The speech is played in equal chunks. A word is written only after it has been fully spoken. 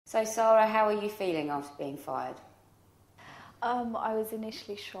So Sara, how are you feeling after being fired? I was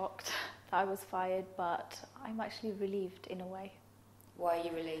initially shocked that I was fired, but I'm actually relieved in a way. Why are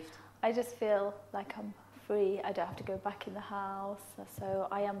you relieved? I just feel like I'm free. I don't have to go back in the house, so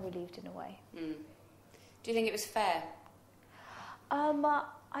I am relieved in a way. Do you think it was fair?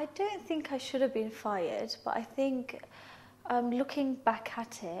 I don't think I should have been fired, but I think looking back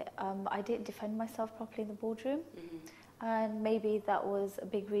at it, I didn't defend myself properly in the boardroom. And maybe that was a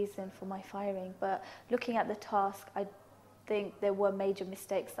big reason for my firing. But looking at the task, I think there were major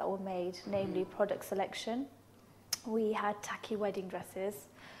mistakes that were made, namely product selection. We had tacky wedding dresses,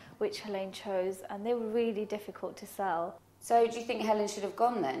 which Helene chose, and they were really difficult to sell. So do you think Helen should have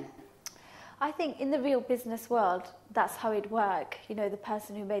gone then? I think in the real business world, that's how it'd work. You know, the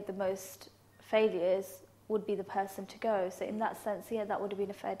person who made the most failures would be the person to go. So in that sense, yeah, that would have been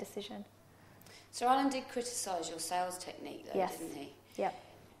a fair decision. Sir Alan did criticise your sales technique though, Yes. didn't he? Yeah. Do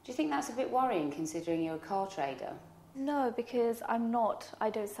you think that's a bit worrying considering you're a car trader? No, because I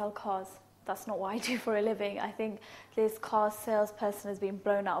don't sell cars. That's not what I do for a living. I think this car salesperson has been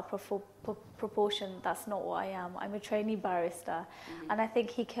blown out of proportion. That's not what I am. I'm a trainee barrister. And I think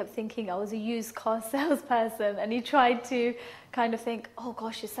he kept thinking I was a used car salesperson, and he tried to kind of think, oh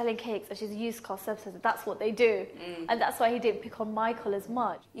gosh, she's selling cakes and she's a used car salesperson. That's what they do. And that's why he didn't pick on Michael as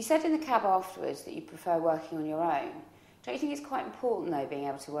much. You said in the cab afterwards that you prefer working on your own. Don't you think it's quite important though, being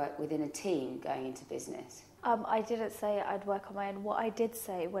able to work within a team going into business? I didn't say I'd work on my own. What I did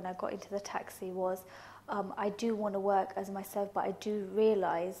say when I got into the taxi was I do want to work as myself, but I do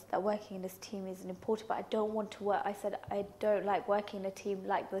realise that working in this team is important, but I don't want to work. I said I don't like working in a team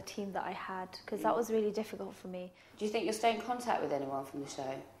like the team that I had, because that was really difficult for me. Do you think you'll stay in contact with anyone from the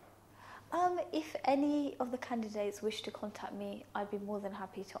show? If any of the candidates wish to contact me, I'd be more than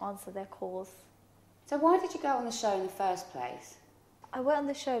happy to answer their calls. So why did you go on the show in the first place? I went on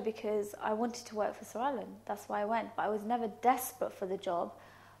the show because I wanted to work for Sir Alan. That's why I went. But I was never desperate for the job.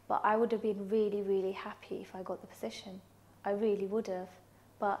 But I would have been really, really happy if I got the position. I really would have.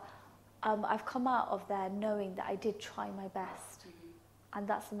 But I've come out of there knowing that I did try my best. And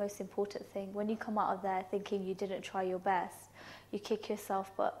that's the most important thing. When you come out of there thinking you didn't try your best, you kick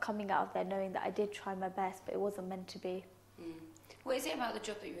yourself. But coming out of there knowing that I did try my best, but it wasn't meant to be. What is it about the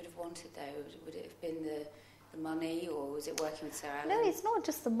job that you would have wanted though? Would it have been the money, or was it working with Sara Alan? No, it's not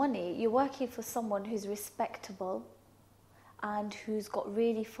just the money. You're working for someone who's respectable and who's got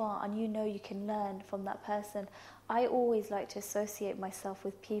really far, and you know you can learn from that person. I always like to associate myself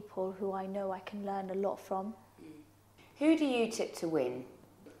with people who I know I can learn a lot from. Who do you tip to win?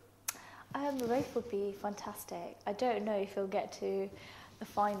 Rafe would be fantastic. I don't know if he'll get to the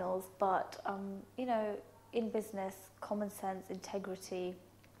finals, but you know, in business, common sense, integrity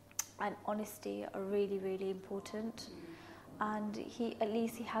and honesty are really, really important. And at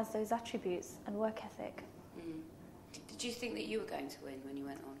least he has those attributes and work ethic. Did you think that you were going to win when you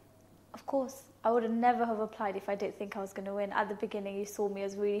went on? Of course. I would have never have applied if I didn't think I was going to win. At the beginning, you saw me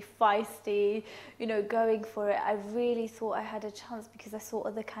as really feisty, you know, going for it. I really thought I had a chance because I saw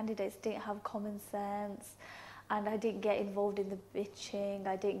other candidates didn't have common sense, and I didn't get involved in the bitching.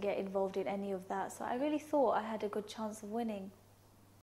 I didn't get involved in any of that. So I really thought I had a good chance of winning.